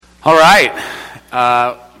All right,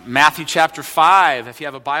 Matthew chapter 5. If you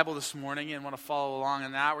have a Bible this morning and want to follow along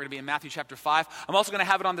in that, we're going to be in Matthew chapter 5. I'm also going to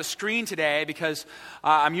have it on the screen today because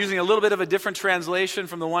I'm using a little bit of a different translation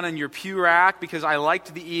from the one in your pew rack because I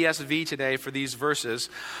liked the ESV today for these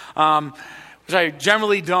verses, which I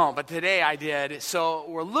generally don't, but today I did. So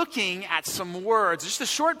we're looking at some words, just a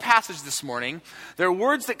short passage this morning. There are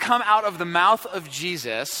words that come out of the mouth of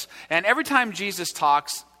Jesus, and every time Jesus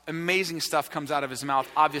talks, amazing stuff comes out of his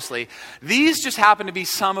mouth, obviously. These just happen to be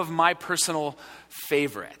some of my personal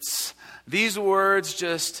favorites. These words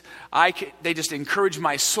they just encourage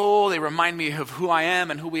my soul. They remind me of who I am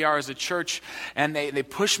and who we are as a church. And they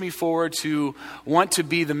push me forward to want to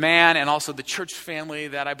be the man and also the church family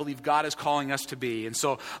that I believe God is calling us to be. And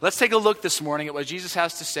so let's take a look this morning at what Jesus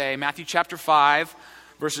has to say. Matthew chapter 5,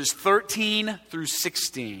 verses 13 through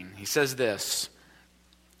 16. He says this.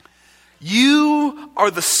 You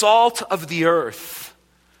are the salt of the earth.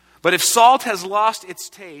 But if salt has lost its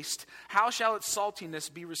taste, how shall its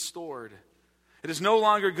saltiness be restored? It is no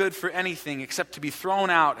longer good for anything except to be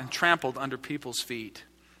thrown out and trampled under people's feet.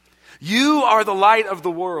 You are the light of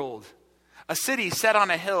the world. A city set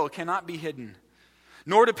on a hill cannot be hidden.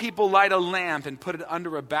 Nor do people light a lamp and put it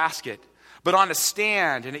under a basket, but on a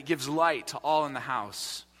stand, and it gives light to all in the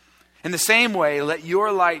house. In the same way, let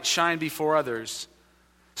your light shine before others,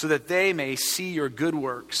 so that they may see your good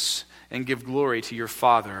works and give glory to your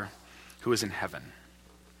Father who is in heaven.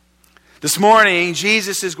 This morning,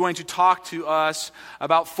 Jesus is going to talk to us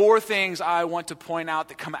about four things I want to point out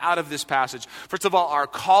that come out of this passage. First of all, our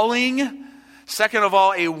calling. Second of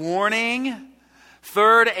all, a warning.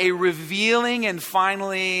 Third, a revealing. And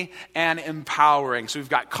finally, an empowering. So we've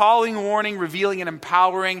got calling, warning, revealing, and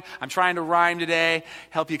empowering. I'm trying to rhyme today.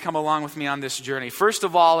 Help you come along with me on this journey. First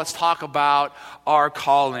of all, let's talk about our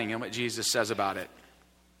calling and what Jesus says about it.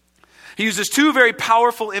 He uses two very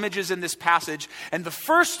powerful images in this passage. And the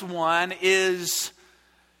first one is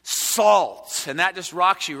salt. And that just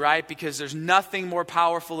rocks you, right? Because there's nothing more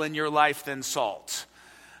powerful in your life than salt.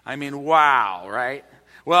 I mean, wow, right?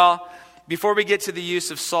 Well, before we get to the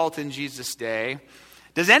use of salt in Jesus' day,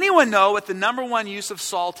 does anyone know what the number one use of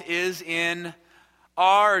salt is in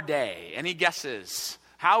our day? Any guesses?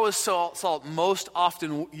 How is salt most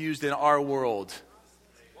often used in our world?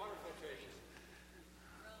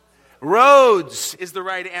 Roads is the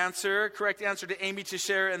right answer. Correct answer to Amy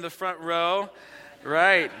Teixeira in the front row.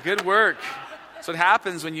 Right, good work. That's what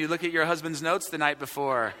happens when you look at your husband's notes the night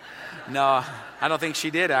before. No, I don't think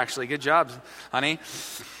she did actually. Good job, honey.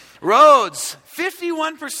 Roads.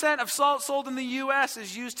 51% of salt sold in the U.S.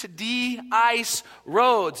 is used to de-ice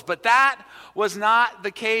roads. But that was not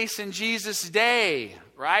the case in Jesus' day,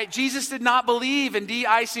 right? Jesus did not believe in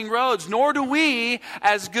de-icing roads, nor do we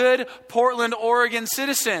as good Portland, Oregon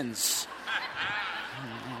citizens.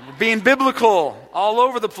 We're being biblical all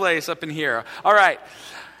over the place up in here. All right.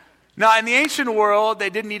 Now, in the ancient world,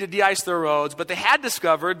 they didn't need to de-ice their roads, but they had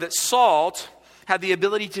discovered that salt had the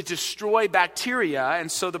ability to destroy bacteria,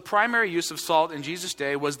 and so the primary use of salt in Jesus'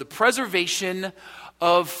 day was the preservation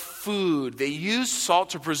of food. They used salt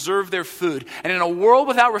to preserve their food. And in a world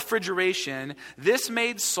without refrigeration, this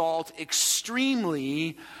made salt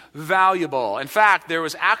extremely valuable. In fact, there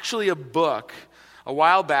was actually a book a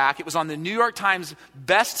while back. It was on the New York Times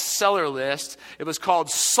bestseller list. It was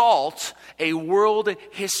called Salt, A World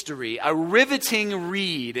History, a riveting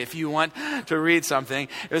read if you want to read something.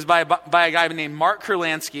 It was by a guy named Mark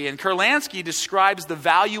Kurlansky, and Kurlansky describes the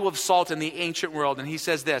value of salt in the ancient world, and he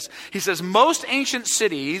says this. He says, most ancient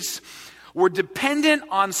cities were dependent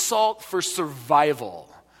on salt for survival.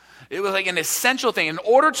 It was like an essential thing. In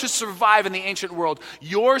order to survive in the ancient world,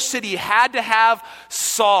 your city had to have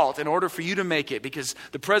salt in order for you to make it, because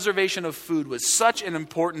the preservation of food was such an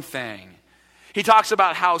important thing. He talks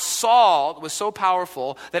about how salt was so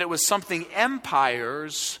powerful that it was something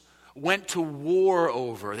empires went to war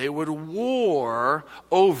over. They would war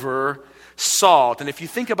over salt. And if you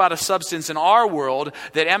think about a substance in our world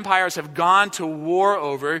that empires have gone to war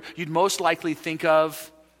over, you'd most likely think of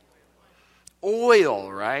oil,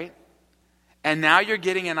 right? And now you're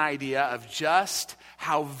getting an idea of just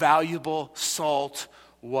how valuable salt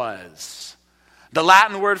was. The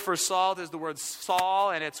Latin word for salt is the word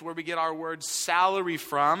sal, and it's where we get our word salary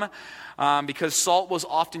from, because salt was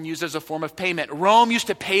often used as a form of payment. Rome used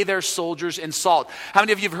to pay their soldiers in salt. How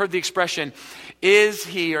many of you have heard the expression, is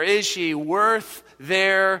he or is she worth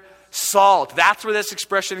their salt? That's where this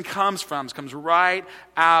expression comes from. It comes right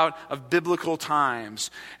out of biblical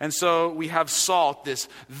times. And so we have salt, this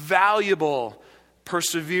valuable,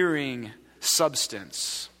 persevering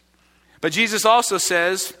substance. But Jesus also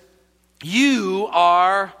says, you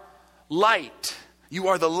are light. You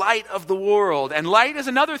are the light of the world. And light is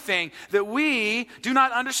another thing that we do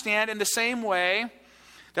not understand in the same way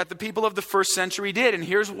that the people of the first century did. And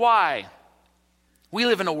here's why. We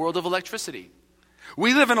live in a world of electricity.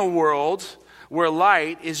 We live in a world where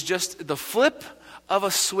light is just the flip of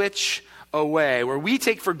a switch away, where we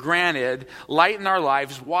take for granted light in our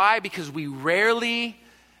lives. Why? Because we rarely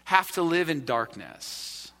have to live in darkness.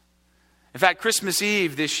 In fact, Christmas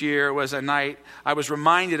Eve this year was a night I was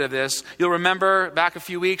reminded of this. You'll remember back a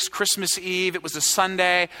few weeks, Christmas Eve, it was a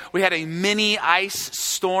Sunday. We had a mini ice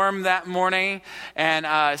storm that morning,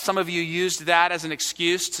 and some of you used that as an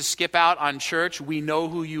excuse to skip out on church. We know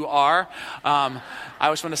who you are. I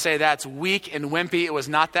just want to say that's weak and wimpy. It was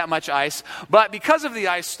not that much ice. But because of the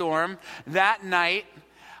ice storm, that night,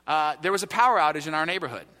 there was a power outage in our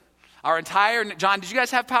neighborhood. John, did you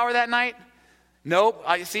guys have power that night? Nope.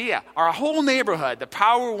 Our whole neighborhood, the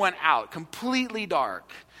power went out, completely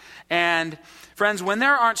dark. And friends, when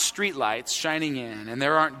there aren't street lights shining in, and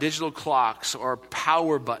there aren't digital clocks or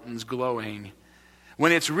power buttons glowing,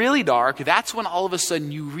 when it's really dark, that's when all of a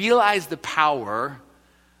sudden you realize the power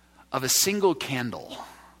of a single candle.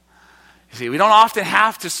 You see, we don't often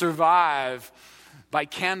have to survive by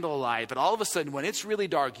candlelight, but all of a sudden when it's really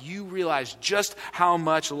dark, you realize just how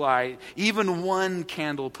much light even one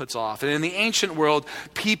candle puts off. And in the ancient world,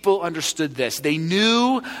 people understood this. They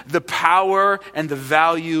knew the power and the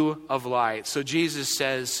value of light. So Jesus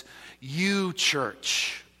says, you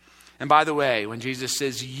church. And by the way, when Jesus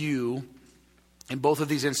says you, in both of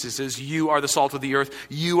these instances, you are the salt of the earth,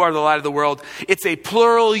 you are the light of the world, it's a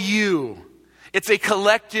plural you. It's a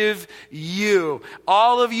collective you.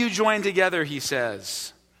 All of you join together, he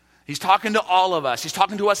says. He's talking to all of us. He's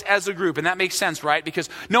talking to us as a group. And that makes sense, right? Because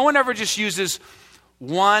no one ever just uses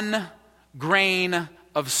one grain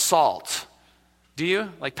of salt. Do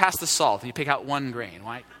you? Like pass the salt and you pick out one grain,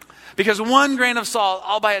 right? Because one grain of salt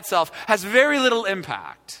all by itself has very little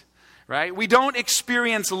impact. Right? We don't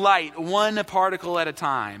experience light one particle at a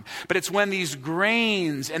time. But it's when these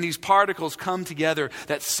grains and these particles come together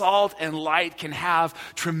that salt and light can have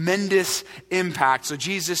tremendous impact. So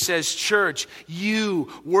Jesus says, church,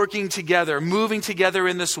 you working together, moving together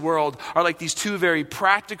in this world are like these two very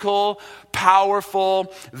practical,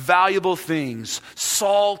 powerful, valuable things.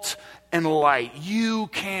 Salt and light. You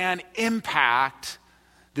can impact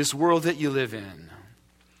this world that you live in.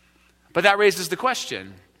 But that raises the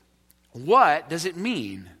question, what does it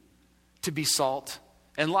mean to be salt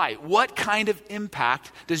and light? What kind of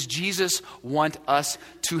impact does Jesus want us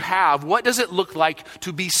to have? What does it look like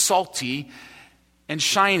to be salty and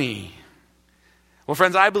shiny? Well,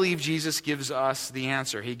 friends, I believe Jesus gives us the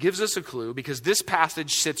answer. He gives us a clue because this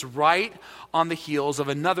passage sits right on the heels of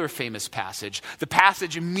another famous passage. The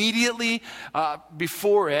passage immediately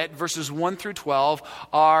before it, verses 1 through 12,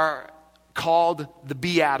 are called the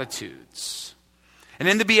Beatitudes. And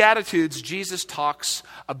in the Beatitudes, Jesus talks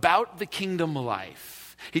about the kingdom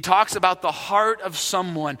life. He talks about the heart of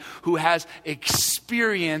someone who has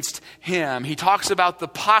experienced him. He talks about the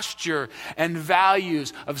posture and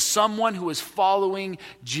values of someone who is following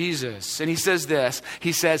Jesus. And he says this.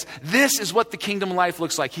 He says, this is what the kingdom life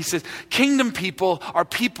looks like. He says, kingdom people are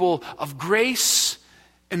people of grace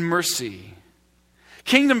and mercy.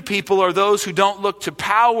 Kingdom people are those who don't look to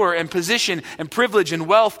power and position and privilege and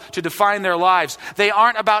wealth to define their lives. They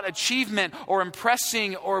aren't about achievement or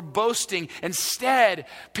impressing or boasting. Instead,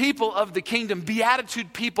 people of the kingdom,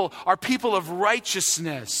 beatitude people, are people of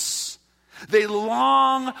righteousness. They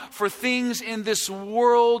long for things in this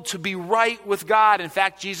world to be right with God. In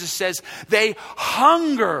fact, Jesus says they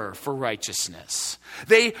hunger for righteousness.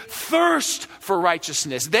 They thirst for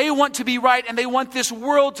righteousness. They want to be right, and they want this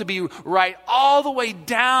world to be right all the way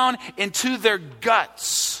down into their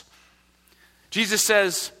guts. Jesus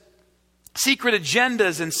says, secret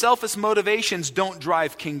agendas and selfish motivations don't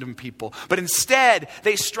drive kingdom people, but instead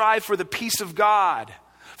they strive for the peace of God,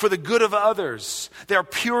 for the good of others. They're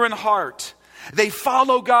pure in heart. They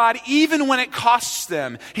follow God even when it costs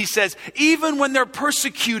them. He says, even when they're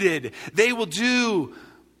persecuted, they will do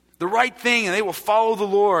the right thing and they will follow the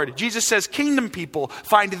Lord. Jesus says kingdom people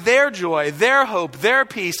find their joy, their hope, their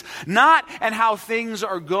peace, not in how things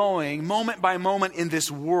are going moment by moment in this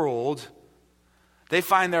world. They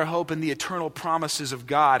find their hope in the eternal promises of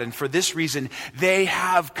God. And for this reason, they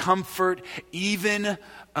have comfort even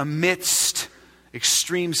amidst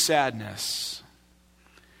extreme sadness.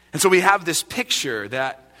 And so we have this picture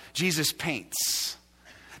that Jesus paints,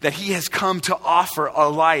 that he has come to offer a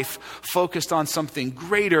life focused on something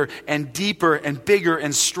greater and deeper and bigger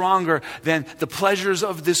and stronger than the pleasures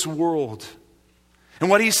of this world. And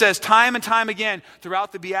what he says time and time again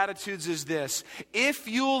throughout the Beatitudes is this: if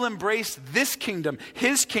you'll embrace this kingdom,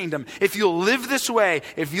 his kingdom, if you'll live this way,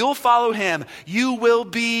 if you'll follow him, you will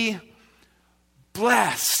be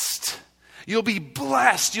blessed. You'll be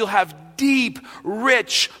blessed. You'll have deep,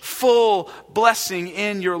 rich, full blessing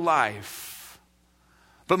in your life.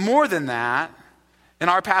 But more than that, in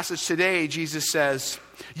our passage today, Jesus says,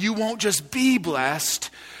 you won't just be blessed,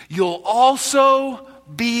 you'll also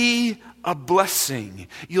be a blessing.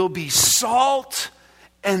 You'll be salt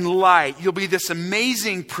and light. You'll be this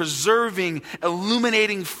amazing, preserving,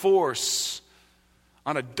 illuminating force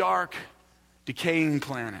on a dark, decaying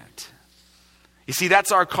planet. You see,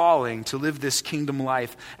 that's our calling, to live this kingdom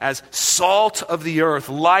life as salt of the earth,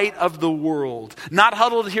 light of the world. Not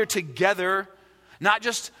huddled here together, not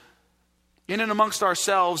just in and amongst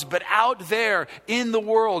ourselves, but out there in the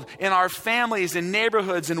world, in our families, in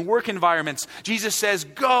neighborhoods, and work environments. Jesus says,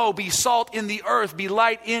 go, be salt in the earth, be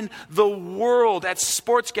light in the world, at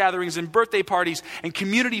sports gatherings and birthday parties and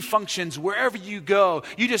community functions, wherever you go.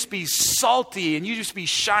 You just be salty and you just be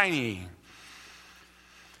shiny.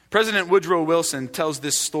 President Woodrow Wilson tells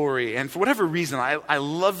this story, and for whatever reason, I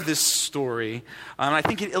love this story. I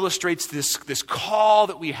think it illustrates this call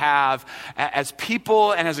that we have as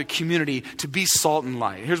people and as a community to be salt and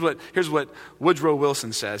light. Here's what Woodrow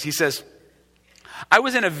Wilson says. He says, I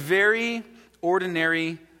was in a very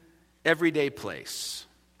ordinary, everyday place.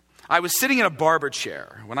 I was sitting in a barber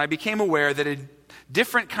chair when I became aware that a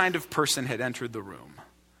different kind of person had entered the room.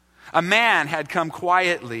 A man had come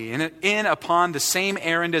quietly in upon the same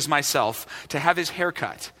errand as myself to have his hair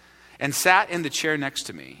cut, and sat in the chair next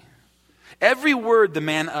to me. Every word the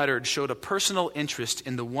man uttered showed a personal interest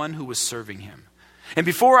in the one who was serving him. And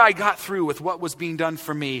before I got through with what was being done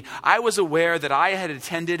for me, I was aware that I had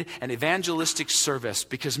attended an evangelistic service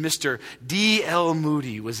because Mr. D.L.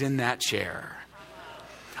 Moody was in that chair.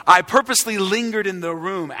 I purposely lingered in the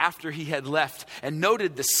room after he had left and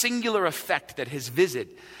noted the singular effect that his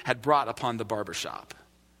visit had brought upon the barbershop.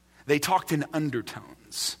 They talked in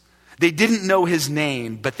undertones. They didn't know his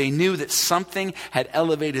name, but they knew that something had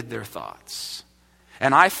elevated their thoughts.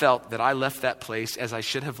 And I felt that I left that place as I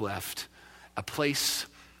should have left, a place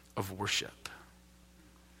of worship.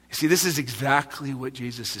 You see, this is exactly what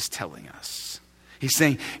Jesus is telling us. He's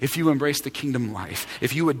saying, if you embrace the kingdom life,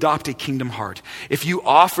 if you adopt a kingdom heart, if you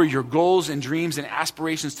offer your goals and dreams and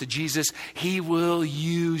aspirations to Jesus, he will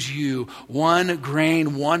use you one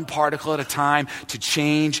grain, one particle at a time to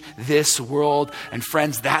change this world. And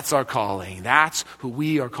friends, that's our calling. That's who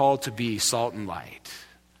we are called to be, salt and light.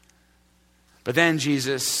 But then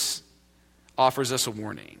Jesus offers us a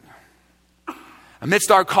warning.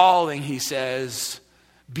 Amidst our calling, he says,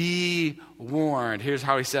 be warned. Here's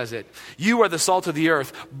how he says it. You are the salt of the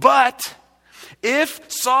earth, but if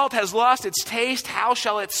salt has lost its taste, how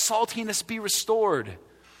shall its saltiness be restored?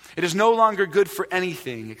 It is no longer good for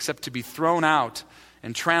anything except to be thrown out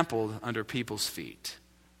and trampled under people's feet.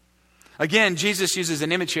 Again, Jesus uses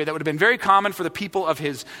an image here that would have been very common for the people of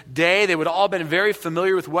his day. They would have all been very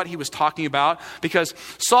familiar with what he was talking about, because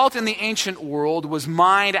salt in the ancient world was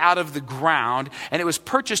mined out of the ground and it was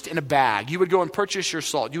purchased in a bag. You would go and purchase your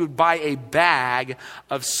salt. You would buy a bag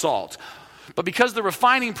of salt. But because the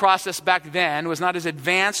refining process back then was not as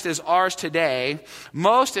advanced as ours today,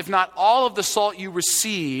 most, if not all, of the salt you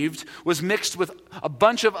received was mixed with a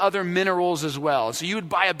bunch of other minerals as well. So you would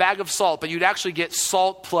buy a bag of salt, but you'd actually get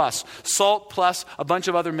salt plus a bunch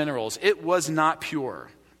of other minerals. It was not pure.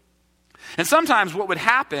 And sometimes what would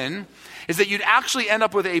happen is that you'd actually end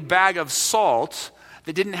up with a bag of salt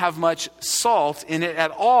that didn't have much salt in it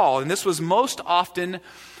at all. And this was most often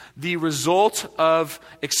the result of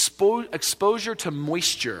exposure to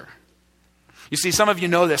moisture. You see, some of you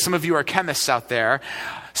know this. Some of you are chemists out there.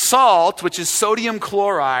 Salt, which is sodium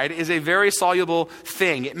chloride, is a very soluble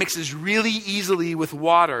thing. It mixes really easily with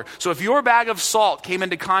water. So if your bag of salt came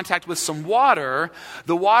into contact with some water,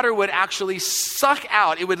 the water would actually suck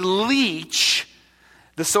out. It would leach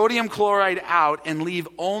the sodium chloride out and leave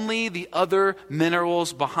only the other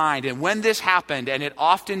minerals behind. And when this happened, and it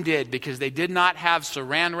often did because they did not have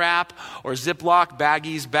saran wrap or Ziploc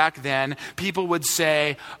baggies back then, people would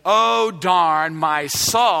say, oh darn, my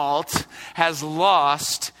salt has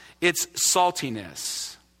lost its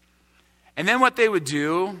saltiness. And then what they would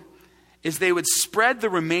do is they would spread the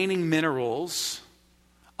remaining minerals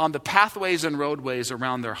on the pathways and roadways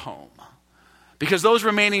around their home. because those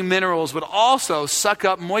remaining minerals would also suck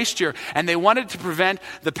up moisture, and they wanted to prevent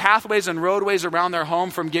the pathways and roadways around their home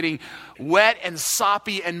from getting wet and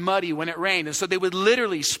soppy and muddy when it rained. And so they would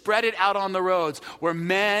literally spread it out on the roads where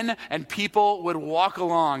men and people would walk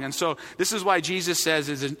along. And so this is why Jesus says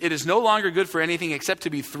it is no longer good for anything except to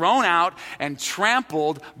be thrown out and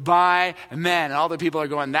trampled by men. And all the people are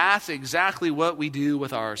going, that's exactly what we do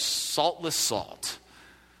with our saltless salt.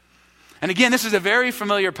 And again, this is a very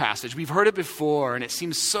familiar passage. We've heard it before, and it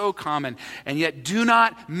seems so common. And yet, do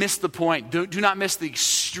not miss the point. Do not miss the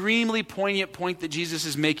extremely poignant point that Jesus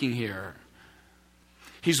is making here.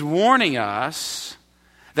 He's warning us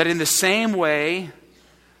that in the same way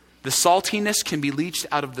the saltiness can be leached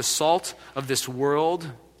out of the salt of this world,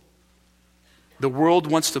 the world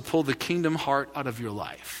wants to pull the kingdom heart out of your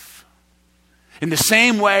life. In the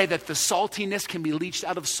same way that the saltiness can be leached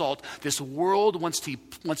out of salt, this world wants to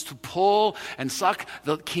pull and suck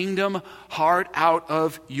the kingdom heart out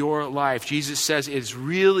of your life. Jesus says it's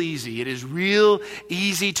real easy. It is real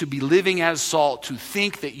easy to be living as salt, to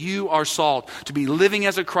think that you are salt, to be living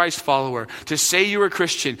as a Christ follower, to say you're a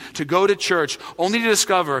Christian, to go to church, only to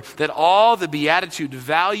discover that all the beatitude,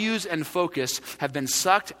 values, and focus have been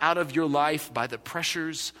sucked out of your life by the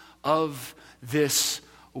pressures of this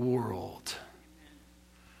world.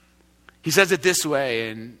 He says it this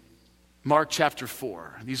way in Mark chapter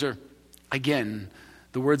 4. These are, again,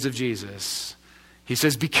 the words of Jesus. He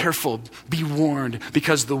says, be careful, be warned,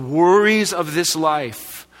 because the worries of this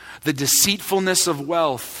life, the deceitfulness of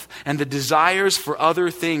wealth, and the desires for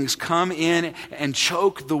other things come in and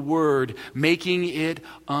choke the word, making it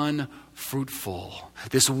unfruitful.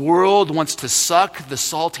 This world wants to suck the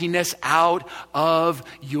saltiness out of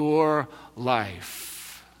your life.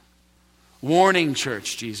 Warning,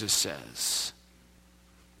 church, Jesus says.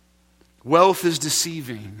 Wealth is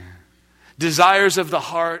deceiving. Desires of the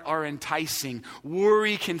heart are enticing.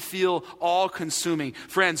 Worry can feel all-consuming.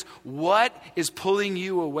 Friends, what is pulling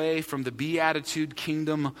you away from the beatitude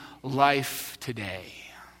kingdom life today?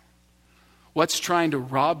 What's trying to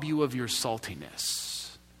rob you of your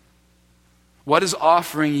saltiness? What is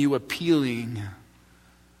offering you appealing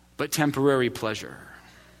but temporary pleasure?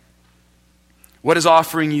 What is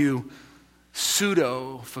offering you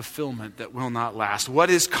pseudo-fulfillment that will not last? What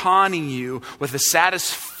is conning you with a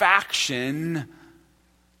satisfaction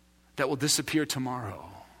that will disappear tomorrow?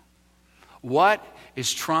 What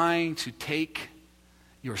is trying to take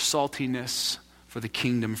your saltiness for the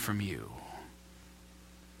kingdom from you?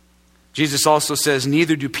 Jesus also says,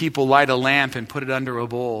 neither do people light a lamp and put it under a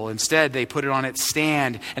bowl. Instead, they put it on its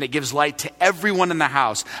stand, and it gives light to everyone in the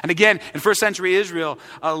house. And again, in first century Israel,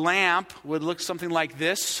 a lamp would look something like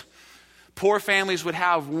this. Poor families would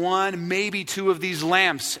have one, maybe two of these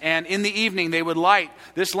lamps. And in the evening, they would light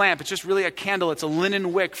this lamp. It's just really a candle. It's a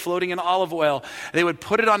linen wick floating in olive oil. They would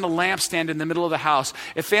put it on the lampstand in the middle of the house.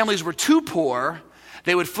 If families were too poor,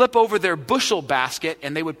 they would flip over their bushel basket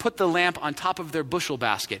and they would put the lamp on top of their bushel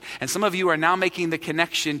basket. And some of you are now making the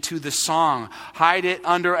connection to the song, Hide It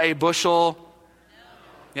Under a Bushel.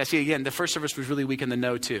 Yeah, see, again, the first service was really weak in the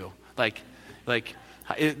no, too. Like,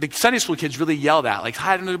 the Sunday school kids really yell that, like,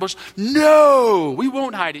 hide under the bushel. No, we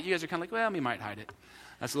won't hide it. You guys are kind of like, well, we might hide it.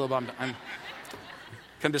 That's a little bummed. I'm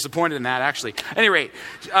kind of disappointed in that, actually. At any rate,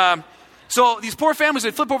 so these poor families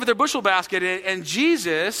would flip over their bushel basket, and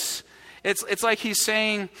Jesus, it's like he's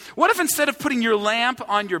saying, what if instead of putting your lamp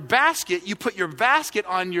on your basket, you put your basket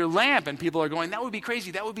on your lamp? And people are going, that would be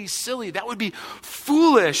crazy. That would be silly. That would be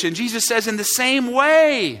foolish. And Jesus says, in the same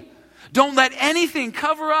way, don't let anything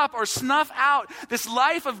cover up or snuff out this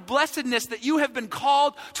life of blessedness that you have been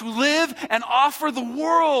called to live and offer the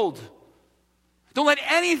world. Don't let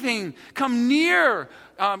anything come near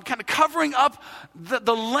kind of covering up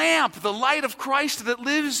the lamp, the light of Christ that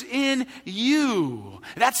lives in you.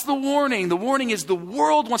 That's the warning. The warning is the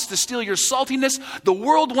world wants to steal your saltiness. The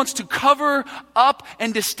world wants to cover up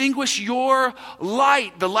and distinguish your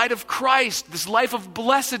light, the light of Christ, this life of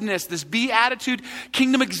blessedness, this beatitude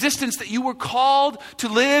kingdom existence that you were called to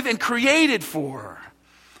live and created for.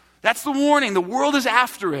 That's the warning. The world is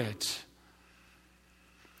after it.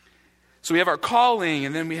 So we have our calling,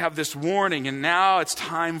 and then we have this warning, and now it's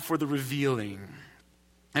time for the revealing.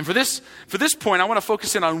 And for this point, I want to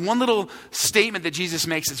focus in on one little statement that Jesus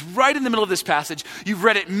makes. It's right in the middle of this passage. You've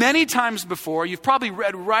read it many times before. You've probably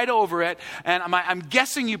read right over it, and I'm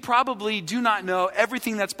guessing you probably do not know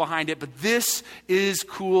everything that's behind it, but this is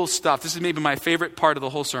cool stuff. This is maybe my favorite part of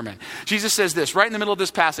the whole sermon. Jesus says this, right in the middle of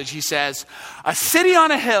this passage. He says, a city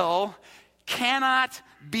on a hill cannot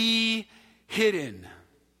be hidden.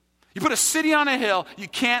 You put a city on a hill, you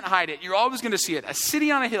can't hide it. You're always going to see it. A city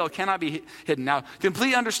on a hill cannot be hidden. Now, to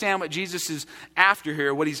completely understand what Jesus is after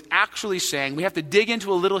here, what he's actually saying, we have to dig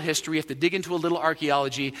into a little history, we have to dig into a little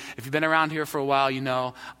archaeology. If you've been around here for a while, you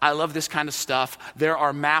know, I love this kind of stuff. There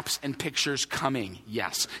are maps and pictures coming.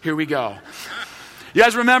 Yes, here we go. You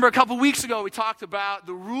guys remember a couple weeks ago we talked about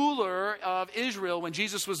the ruler of Israel when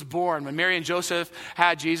Jesus was born, when Mary and Joseph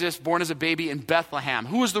had Jesus born as a baby in Bethlehem.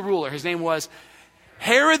 Who was the ruler? His name was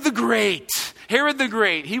Herod the Great. Herod the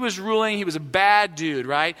Great. He was ruling. He was a bad dude,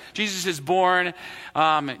 right? Jesus is born.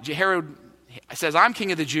 Herod says, I'm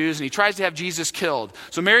king of the Jews, and he tries to have Jesus killed.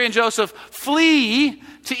 So Mary and Joseph flee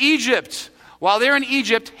to Egypt. While they're in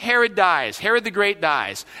Egypt, Herod dies. Herod the Great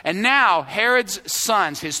dies. And now Herod's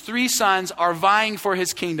sons, his 3 sons, are vying for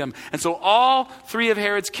his kingdom. And so all 3 of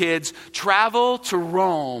Herod's kids travel to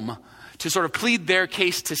Rome to sort of plead their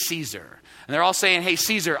case to Caesar. And they're all saying, hey,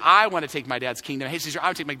 Caesar, I want to take my dad's kingdom. Hey, Caesar, I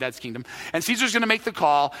want to take my dad's kingdom. And Caesar's going to make the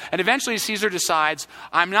call. And eventually Caesar decides,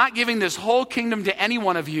 I'm not giving this whole kingdom to any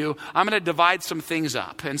one of you. I'm going to divide some things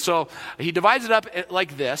up. And so he divides it up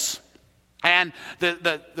like this. And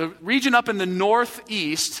the region up in the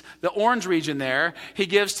northeast, the orange region there, he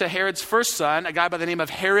gives to Herod's first son, a guy by the name of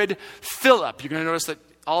Herod Philip. You're going to notice that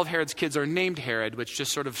all of Herod's kids are named Herod, which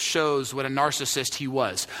just sort of shows what a narcissist he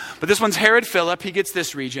was. But this one's Herod Philip. He gets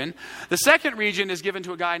this region. The second region is given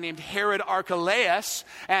to a guy named Herod Archelaus.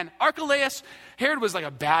 And Archelaus, Herod was like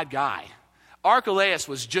a bad guy. Archelaus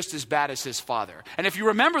was just as bad as his father. And if you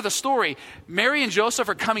remember the story, Mary and Joseph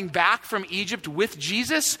are coming back from Egypt with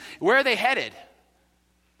Jesus. Where are they headed?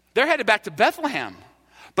 They're headed back to Bethlehem.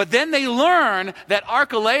 But then they learn that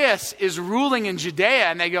Archelaus is ruling in Judea,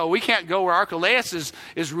 and they go, we can't go where Archelaus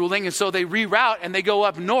is ruling, and so they reroute, and they go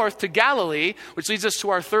up north to Galilee, which leads us to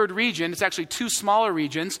our third region. It's actually 2 smaller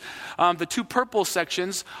regions. The 2 purple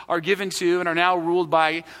sections are given to and are now ruled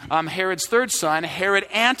by Herod's third son, Herod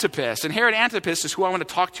Antipas. And Herod Antipas is who I want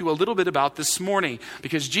to talk to you a little bit about this morning,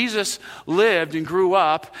 because Jesus lived and grew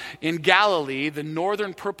up in Galilee, the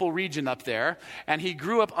northern purple region up there, and he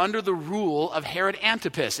grew up under the rule of Herod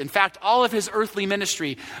Antipas. In fact, all of his earthly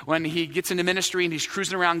ministry, when he gets into ministry and he's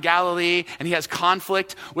cruising around Galilee and he has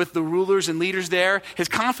conflict with the rulers and leaders there, his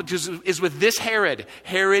conflict is with this Herod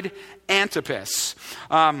Antipas.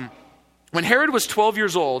 When Herod was 12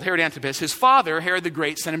 years old, Herod Antipas, his father, Herod the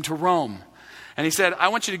Great, sent him to Rome. And he said, I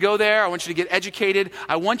want you to go there. I want you to get educated.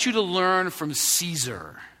 I want you to learn from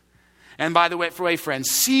Caesar. And by the way,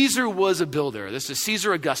 friends, Caesar was a builder. This is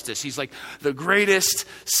Caesar Augustus. He's like the greatest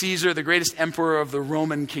Caesar, the greatest emperor of the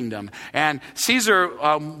Roman kingdom. And Caesar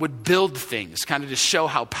would build things, kind of to show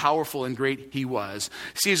how powerful and great he was.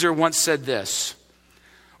 Caesar once said this,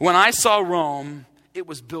 when I saw Rome, it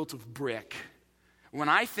was built of brick. When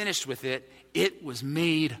I finished with it, it was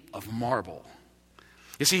made of marble.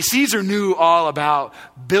 You see, Caesar knew all about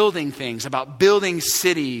building things, about building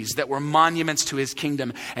cities that were monuments to his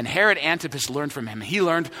kingdom. And Herod Antipas learned from him. He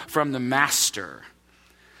learned from the master.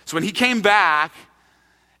 So when he came back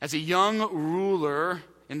as a young ruler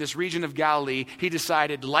in this region of Galilee, he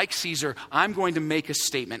decided, like Caesar, I'm going to make a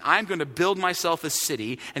statement. I'm going to build myself a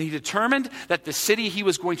city. And he determined that the city he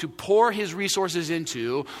was going to pour his resources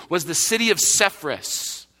into was the city of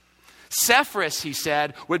Sepphoris. Sepphoris, he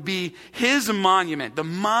said, would be his monument, the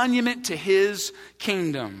monument to his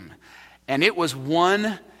kingdom. And it was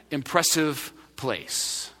one impressive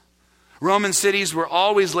place. Roman cities were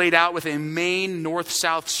always laid out with a main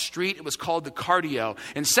north-south street. It was called the Cardio.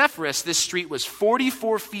 In Sepphoris, this street was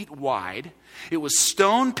 44 feet wide. It was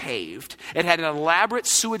stone paved. It had an elaborate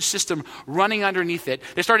sewage system running underneath it.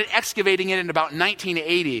 They started excavating it in about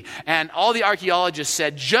 1980. And all the archaeologists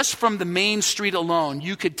said just from the main street alone,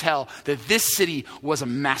 you could tell that this city was a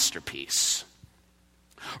masterpiece.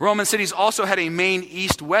 Roman cities also had a main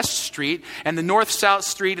east-west street, and the north-south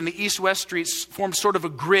street and the east-west streets formed sort of a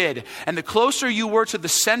grid. And the closer you were to the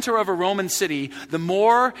center of a Roman city, the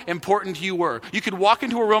more important you were. You could walk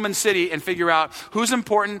into a Roman city and figure out who's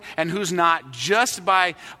important and who's not just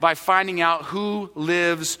by finding out who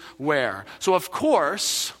lives where. So of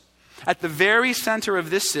course, at the very center of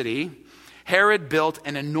this city, Herod built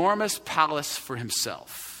an enormous palace for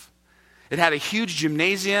himself. It had a huge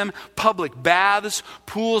gymnasium, public baths,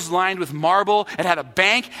 pools lined with marble. It had a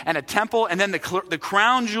bank and a temple. And then the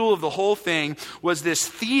crown jewel of the whole thing was this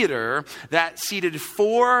theater that seated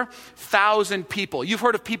 4,000 people. You've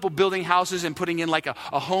heard of people building houses and putting in like a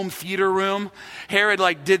home theater room. Herod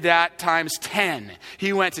did that times 10.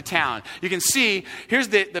 He went to town. You can see, here's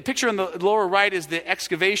the picture on the lower right is the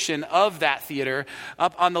excavation of that theater.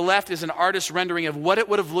 Up on the left is an artist's rendering of what it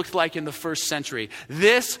would have looked like in the first century.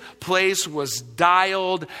 This place place was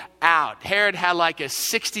dialed out. Herod had like a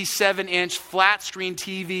 67-inch flat screen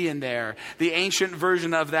TV in there, the ancient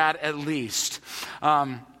version of that at least.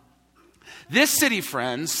 This city,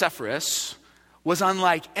 friends, Sepphoris, was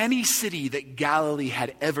unlike any city that Galilee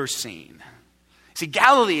had ever seen. See,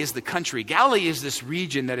 Galilee is the country. Galilee is this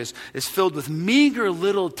region that is filled with meager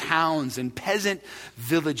little towns and peasant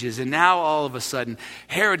villages. And now all of a sudden,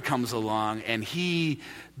 Herod comes along and he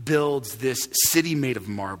builds this city made of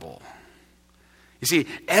marble. You see,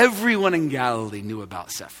 everyone in Galilee knew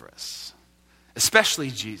about Sepphoris,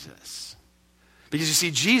 especially Jesus. Because you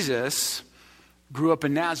see, Jesus grew up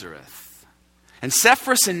in Nazareth. And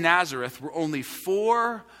Sepphoris and Nazareth were only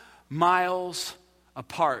 4 miles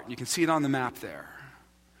apart. You can see it on the map there.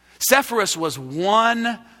 Sepphoris was a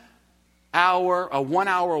 1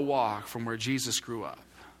 hour walk from where Jesus grew up.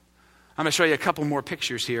 I'm going to show you a couple more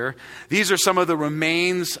pictures here. These are some of the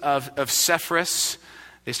remains of Sepphoris.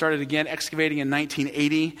 They started again excavating in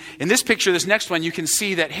 1980. In this picture, this next one, you can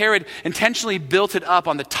see that Herod intentionally built it up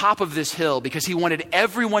on the top of this hill because he wanted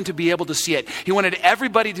everyone to be able to see it. He wanted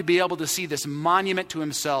everybody to be able to see this monument to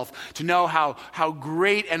himself, to know how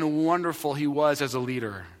great and wonderful he was as a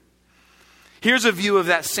leader. Here's a view of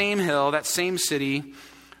that same hill, that same city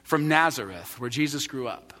from Nazareth, where Jesus grew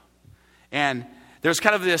up. And there's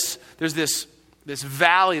kind of this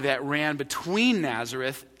valley that ran between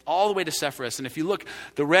Nazareth all the way to Sepphoris. And if you look,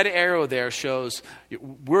 the red arrow there shows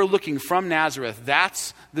we're looking from Nazareth.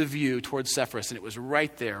 That's the view towards Sepphoris. And it was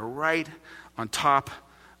right there, right on top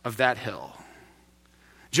of that hill.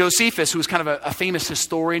 Josephus, who was kind of a famous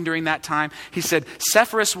historian during that time, he said,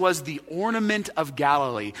 Sepphoris was the ornament of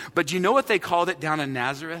Galilee. But do you know what they called it down in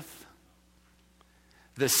Nazareth?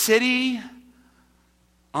 The city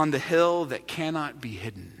on the hill that cannot be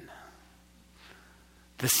hidden.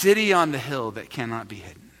 The city on the hill that cannot be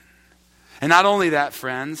hidden. And not only that,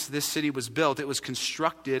 friends, this city was built. It was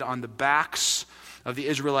constructed on the backs of the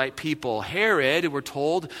Israelite people. Herod, we're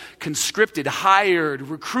told, conscripted, hired,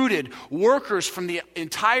 recruited workers from the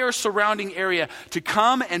entire surrounding area to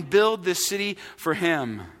come and build this city for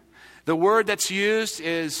him. The word that's used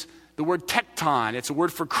is the word tekton. It's a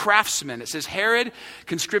word for craftsman. It says Herod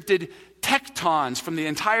conscripted tektons from the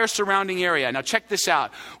entire surrounding area. Now check this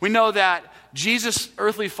out. We know that Jesus'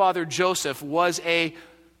 earthly father Joseph was a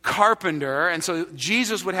carpenter, and so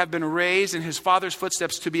Jesus would have been raised in his father's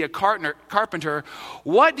footsteps to be a carpenter.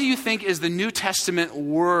 What do you think is the New Testament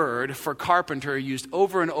word for carpenter used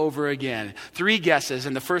over and over again? 3 guesses,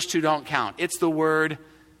 and the first 2 don't count. It's the word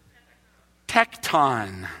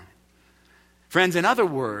tekton. Friends, in other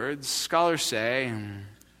words, scholars say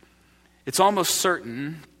it's almost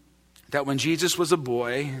certain that when Jesus was a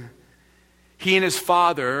boy, he and his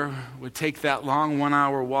father would take that long 1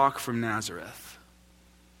 hour walk from Nazareth.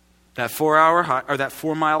 That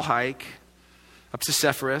 4-mile hike up to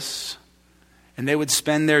Sepphoris, and they would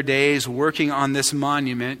spend their days working on this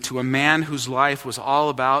monument to a man whose life was all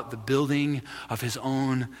about the building of his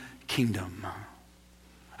own kingdom.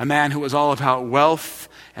 A man who was all about wealth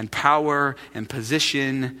and power and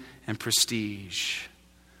position and prestige.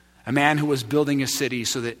 A man who was building a city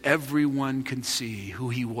so that everyone could see who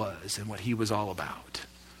he was and what he was all about.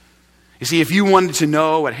 You see, if you wanted to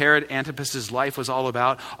know what Herod Antipas's life was all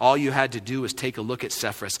about, all you had to do was take a look at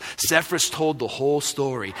Sepphoris. Sepphoris told the whole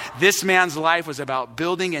story. This man's life was about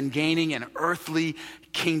building and gaining an earthly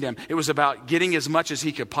kingdom. It was about getting as much as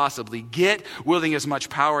he could possibly get, wielding as much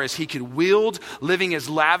power as he could wield, living as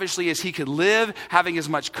lavishly as he could live, having as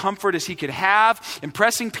much comfort as he could have,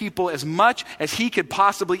 impressing people as much as he could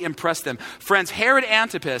possibly impress them. Friends, Herod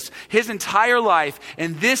Antipas, his entire life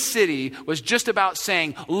in this city was just about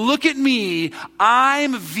saying, look at me,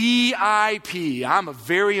 I'm VIP. I'm a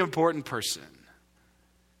very important person.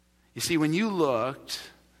 You see, when you looked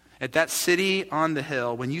at that city on the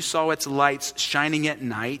hill, when you saw its lights shining at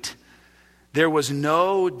night, there was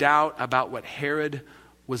no doubt about what Herod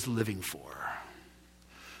was living for.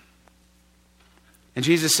 And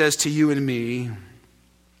Jesus says to you and me,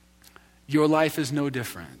 your life is no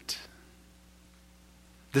different.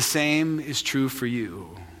 The same is true for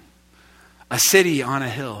you. A city on a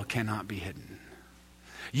hill cannot be hidden.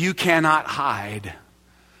 You cannot hide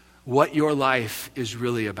what your life is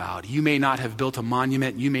really about. You may not have built a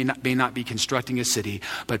monument, you may not be constructing a city,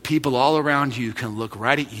 but people all around you can look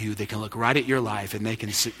right at you, they can look right at your life, and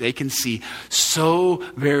they can see so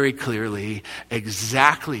very clearly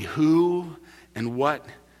exactly who and what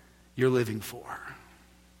you're living for.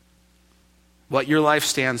 What your life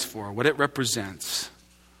stands for, what it represents,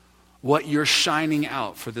 what you're shining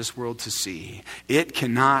out for this world to see. It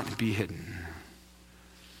cannot be hidden.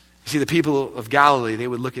 See, the people of Galilee, they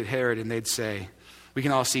would look at Herod and they'd say, we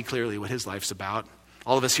can all see clearly what his life's about.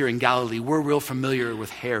 All of us here in Galilee, we're real familiar with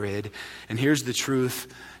Herod. And here's the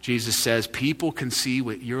truth. Jesus says, people can see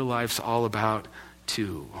what your life's all about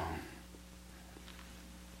too.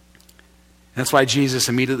 That's why Jesus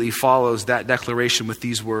immediately follows that declaration with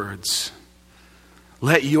these words.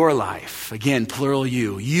 Let your life, again, plural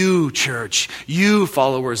you church, you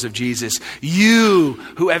followers of Jesus, you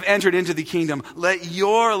who have entered into the kingdom, let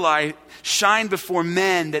your life shine before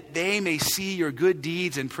men that they may see your good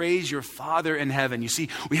deeds and praise your Father in heaven. You see,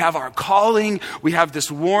 we have our calling, we have this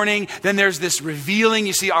warning, then there's this revealing.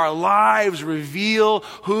 You see, our lives reveal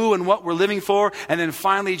who and what we're living for. And then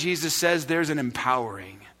finally, Jesus says there's an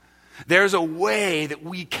empowering. There's a way that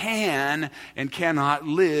we can and cannot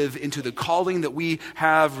live into the calling that we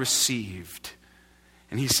have received.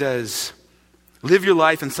 And he says, live your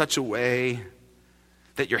life in such a way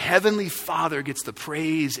that your heavenly Father gets the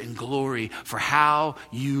praise and glory for how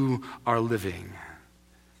you are living.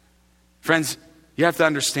 Friends, you have to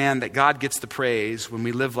understand that God gets the praise when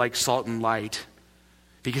we live like salt and light,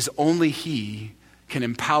 because only he can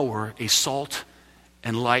empower a salt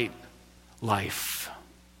and light life.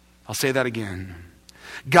 I'll say that again.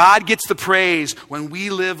 God gets the praise when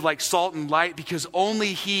we live like salt and light, because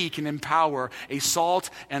only he can empower a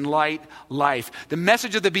salt and light life. The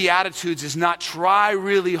message of the Beatitudes is not try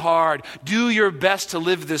really hard, do your best to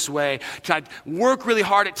live this way, to work really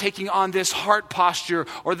hard at taking on this heart posture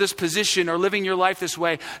or this position or living your life this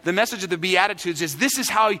way. The message of the Beatitudes is this is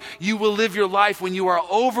how you will live your life when you are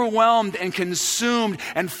overwhelmed and consumed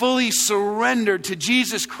and fully surrendered to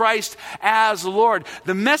Jesus Christ as Lord.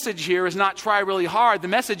 The message here is not try really hard.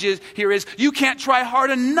 The message here is you can't try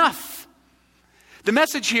hard enough. The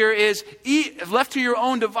message here is, if left to your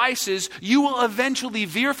own devices, you will eventually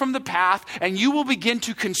veer from the path and you will begin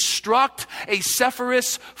to construct a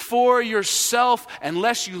Sephiris for yourself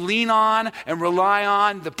unless you lean on and rely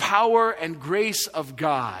on the power and grace of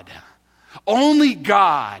God. Only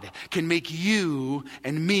God can make you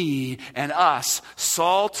and me and us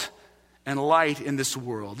salt and light in this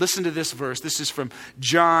world. Listen to this verse. This is from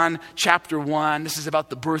John chapter 1. This is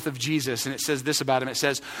about the birth of Jesus. And it says this about him. It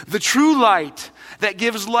says, the true light that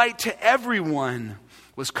gives light to everyone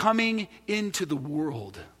was coming into the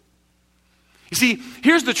world. You see,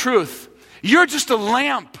 here's the truth. You're just a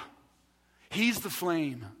lamp. He's the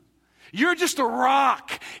flame. You're just a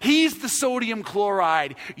rock. He's the sodium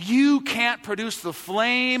chloride. You can't produce the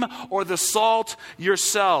flame or the salt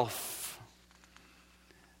yourself.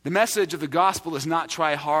 The message of the gospel is not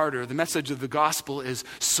try harder. The message of the gospel is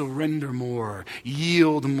surrender more,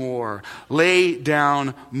 yield more, lay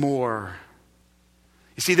down more.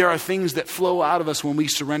 You see, there are things that flow out of us when we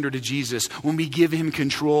surrender to Jesus, when we give him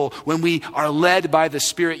control, when we are led by the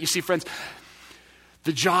Spirit. You see, friends,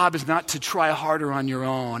 the job is not to try harder on your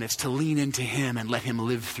own. It's to lean into him and let him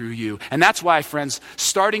live through you. And that's why, friends,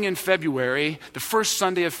 starting in February, the first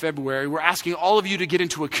Sunday of February, we're asking all of you to get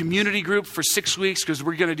into a community group for 6 weeks, because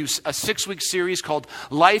we're going to do a 6-week series called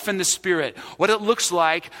Life in the Spirit. What it looks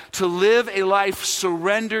like to live a life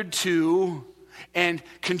surrendered to and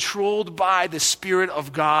controlled by the Spirit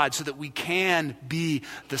of God, so that we can be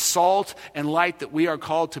the salt and light that we are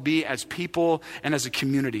called to be as people and as a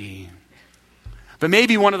community. But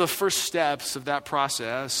maybe one of the first steps of that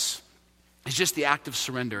process is just the act of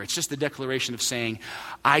surrender. It's just the declaration of saying,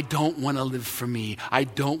 I don't want to live for me. I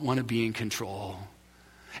don't want to be in control.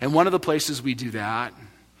 And one of the places we do that,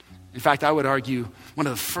 in fact, I would argue one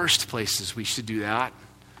of the first places we should do that,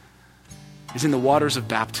 is in the waters of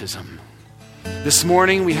baptism. This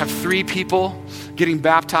morning we have 3 people getting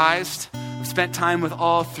baptized. I've spent time with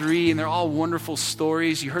all 3, and they're all wonderful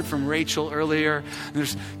stories. You heard from Rachel earlier. And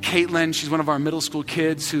there's Caitlin. She's one of our middle school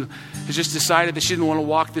kids who has just decided that she didn't want to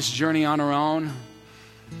walk this journey on her own.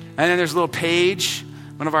 And then there's little Paige,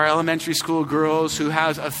 one of our elementary school girls who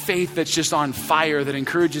has a faith that's just on fire, that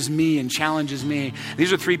encourages me and challenges me.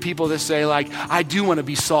 These are 3 people that say, like, I do want to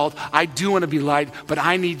be salt, I do want to be light, but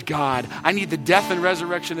I need God. I need the death and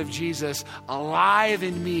resurrection of Jesus alive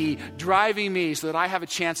in me, driving me, so that I have a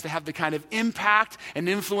chance to have the kind of impact and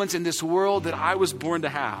influence in this world that I was born to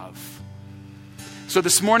have. So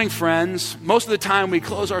this morning, friends, most of the time we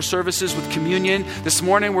close our services with communion. This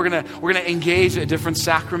morning we're gonna engage a different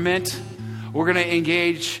sacrament. We're going to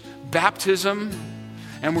engage baptism,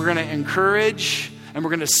 and we're going to encourage, and we're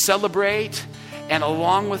going to celebrate. And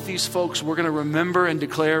along with these folks, we're going to remember and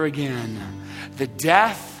declare again, the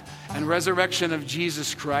death and resurrection of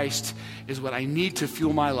Jesus Christ is what I need to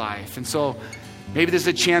fuel my life. And so maybe there's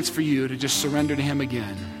a chance for you to just surrender to him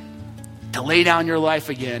again. to lay down your life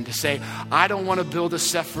again, to say, I don't want to build a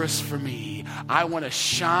Sepphoris for me. I want to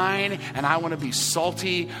shine and I want to be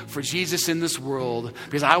salty for Jesus in this world,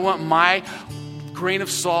 because I want my grain of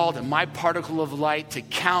salt and my particle of light to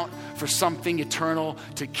count for something eternal,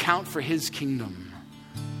 to count for his kingdom.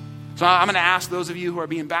 So I'm going to ask those of you who are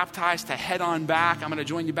being baptized to head on back. I'm going to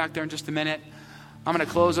join you back there in just a minute. I'm going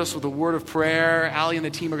to close us with a word of prayer. Allie and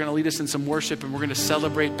the team are going to lead us in some worship, and we're going to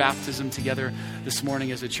celebrate baptism together this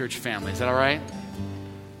morning as a church family. Is that all right?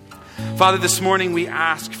 Father, this morning we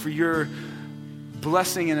ask for your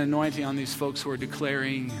blessing and anointing on these folks who are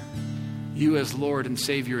declaring you as Lord and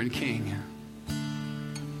Savior and King.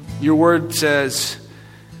 Your word says,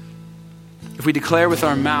 if we declare with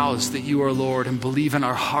our mouths that you are Lord and believe in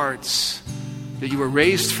our hearts that you were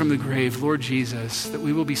raised from the grave, Lord Jesus, that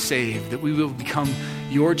we will be saved, that we will become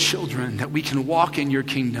your children, that we can walk in your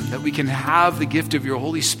kingdom, that we can have the gift of your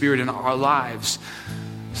Holy Spirit in our lives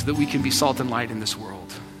so that we can be salt and light in this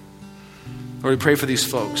world. Lord, we pray for these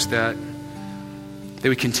folks that they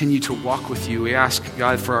would continue to walk with you. We ask,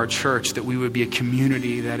 God, for our church that we would be a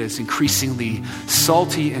community that is increasingly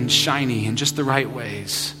salty and shiny in just the right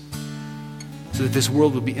ways, so that this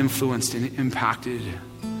world will be influenced and impacted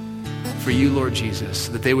for you, Lord Jesus,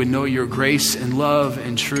 so that they would know your grace and love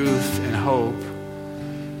and truth and hope.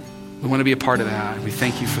 We want to be a part of that. We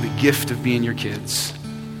thank you for the gift of being your kids.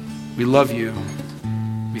 We love you.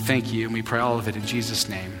 We thank you, and we pray all of it in Jesus'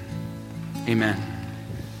 name. Amen.